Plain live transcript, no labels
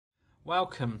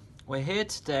Welcome. We're here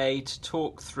today to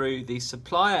talk through the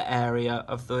supplier area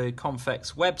of the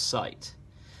Confex website.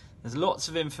 There's lots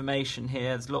of information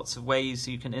here, there's lots of ways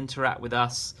you can interact with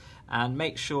us and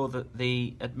make sure that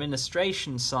the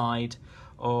administration side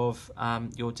of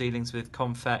your dealings with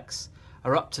Confex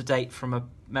are up to date from a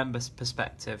member's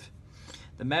perspective.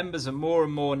 The members are more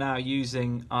and more now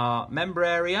using our member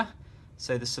area,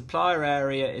 so the supplier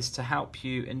area is to help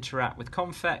you interact with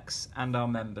Confex and our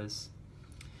members.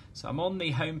 So I'm on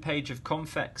the homepage of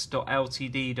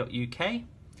confex.ltd.uk and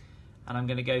I'm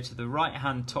going to go to the right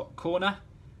hand top corner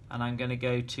and I'm going to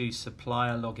go to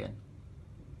supplier login.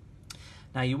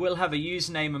 Now you will have a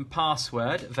username and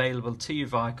password available to you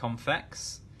via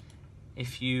Confex.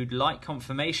 If you'd like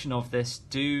confirmation of this,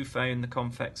 do phone the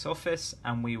Confex office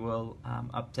and we will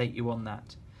update you on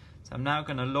that. So I'm now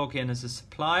going to log in as a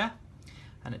supplier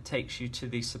and it takes you to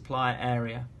the supplier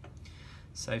area.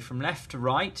 So from left to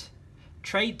right,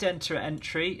 trade data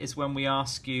entry is when we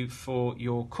ask you for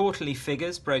your quarterly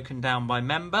figures broken down by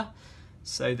member,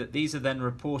 so that these are then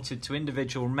reported to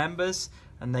individual members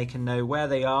and they can know where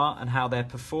they are and how they're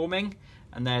performing,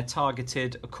 and they're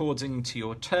targeted according to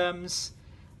your terms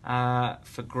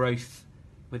for growth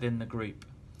within the group.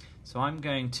 So I'm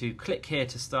going to click here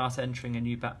to start entering a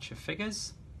new batch of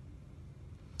figures,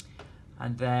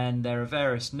 and then there are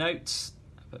various notes.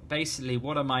 But basically,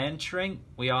 what am I entering?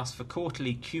 We ask for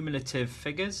quarterly cumulative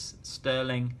figures,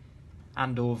 sterling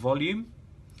and or volume.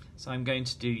 So I'm going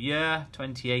to do year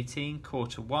 2018,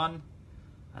 quarter 1,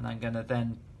 and I'm going to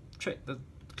then click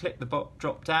the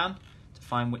drop down to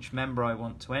find which member I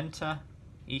want to enter,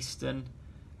 Eastern,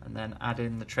 and then add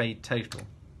in the trade total.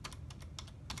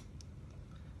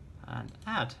 And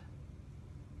add.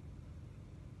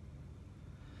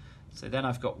 So then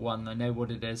I've got one, I know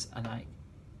what it is, and I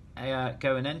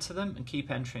go and enter them and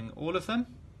keep entering all of them,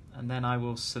 and then I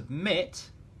will submit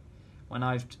when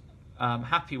I'm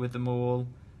happy with them all,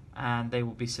 and they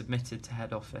will be submitted to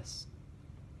head office.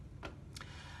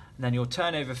 And then your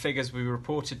turnover figures will be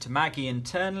reported to Maggie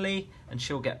internally, and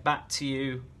she'll get back to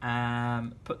you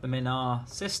and put them in our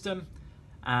system,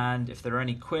 and if there are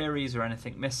any queries or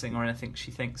anything missing or anything she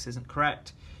thinks isn't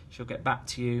correct, she'll get back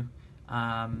to you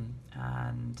and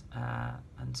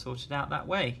sort it out that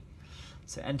way.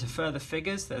 So enter further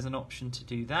figures, there's an option to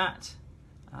do that.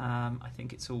 I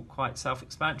think it's all quite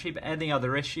self-explanatory, but any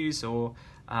other issues or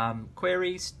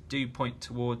queries do point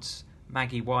towards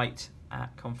Maggie White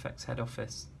at Confex head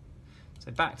office.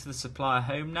 So back to the supplier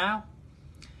home now,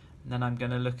 and then I'm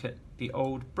going to look at the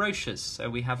old brochures. So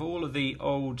we have all of the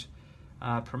old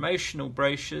promotional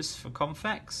brochures for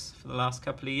Confex for the last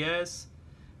couple of years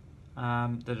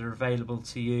that are available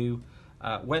to you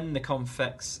when the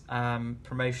Confex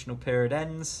promotional period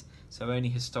ends, so only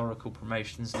historical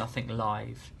promotions, nothing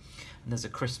live. And there's a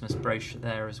Christmas brochure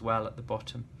there as well at the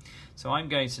bottom. So I'm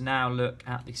going to now look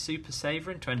at the Super Saver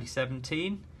in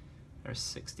 2017. There are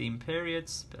 16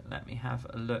 periods, but let me have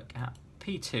a look at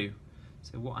P2.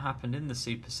 So what happened in the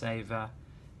Super Saver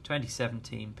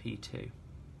 2017 P2.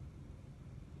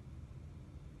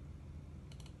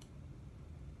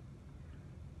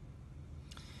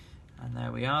 And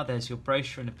there we are, there's your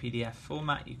brochure in a PDF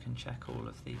format. You can check all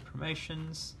of the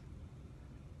promotions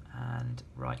and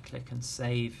right click and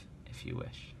save if you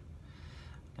wish.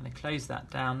 I'm going to close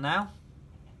that down now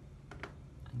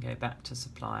and go back to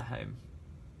Supplier Home.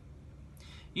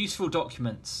 Useful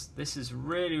documents. This is a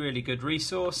really good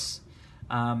resource.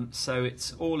 So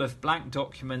it's all of blank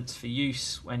documents for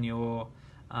use when you're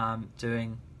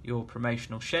doing your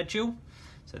promotional schedule.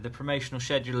 So the promotional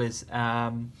schedule is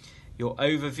your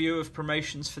overview of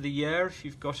promotions for the year, if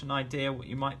you've got an idea what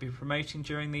you might be promoting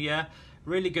during the year.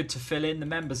 Really good to fill in. The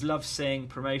members love seeing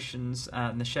promotions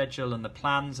and the schedule and the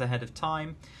plans ahead of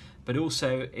time, but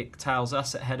also it tells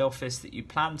us at head office that you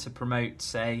plan to promote,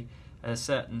 say, a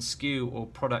certain SKU or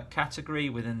product category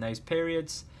within those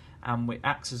periods, and it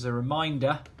acts as a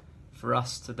reminder for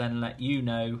us to then let you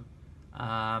know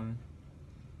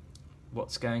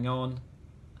what's going on,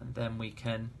 and then we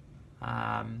can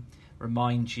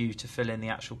remind you to fill in the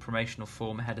actual promotional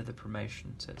form ahead of the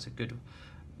promotion. So it's a good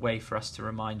way for us to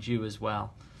remind you as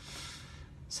well.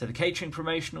 So the catering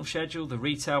promotional schedule, the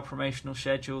retail promotional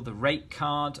schedule, the rate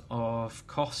card of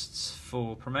costs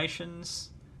for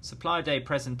promotions, supplier day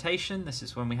presentation. This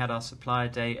is when we had our supplier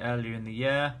day earlier in the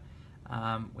year,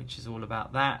 which is all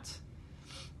about that.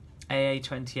 AA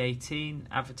 2018,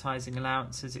 advertising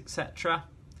allowances, etc.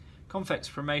 Confex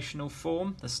promotional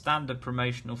form, the standard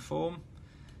promotional form.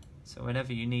 So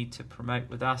whenever you need to promote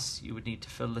with us, you would need to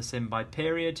fill this in by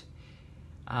period.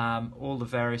 all the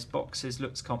various boxes.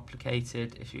 Looks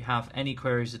complicated. If you have any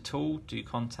queries at all, do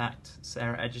contact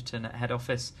Sarah Edgerton at head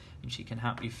office and she can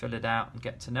help you fill it out and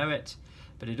get to know it.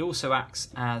 But it also acts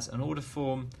as an order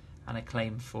form and a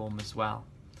claim form as well.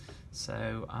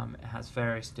 So it has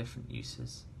various different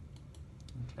uses.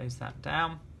 Close that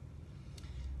down.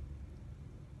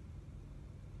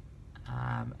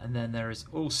 And then there is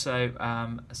also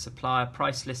a supplier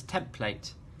price list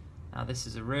template. Now this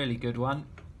is a really good one.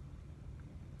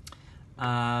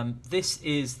 This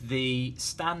is the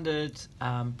standard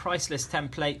price list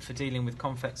template for dealing with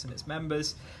Confex and its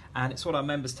members, and it's what our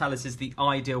members tell us is the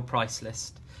ideal price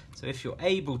list. So if you're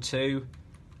able to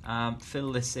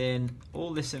fill this in,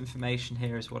 all this information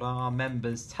here is what our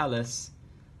members tell us.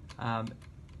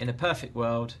 In a perfect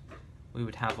world, we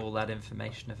would have all that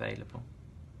information available.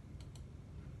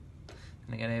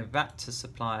 I'm going to go back to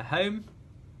Supplier Home,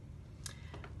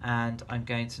 and I'm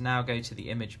going to now go to the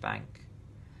image bank.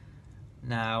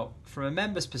 Now, from a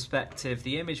member's perspective,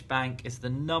 the image bank is the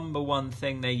 #1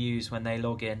 thing they use when they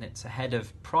log in. It's ahead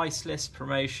of price list,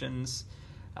 promotions,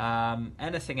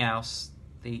 anything else.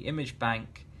 The image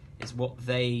bank is what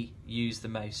they use the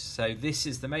most. So this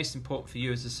is the most important for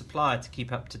you as a supplier to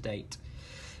keep up to date.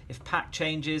 If pack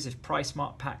changes, if price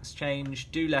mark packs change,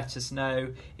 do let us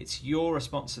know. It's your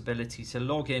responsibility to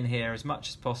log in here as much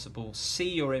as possible, see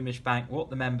your image bank, what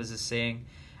the members are seeing,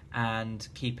 and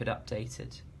keep it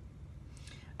updated.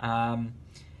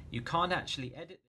 You can't actually edit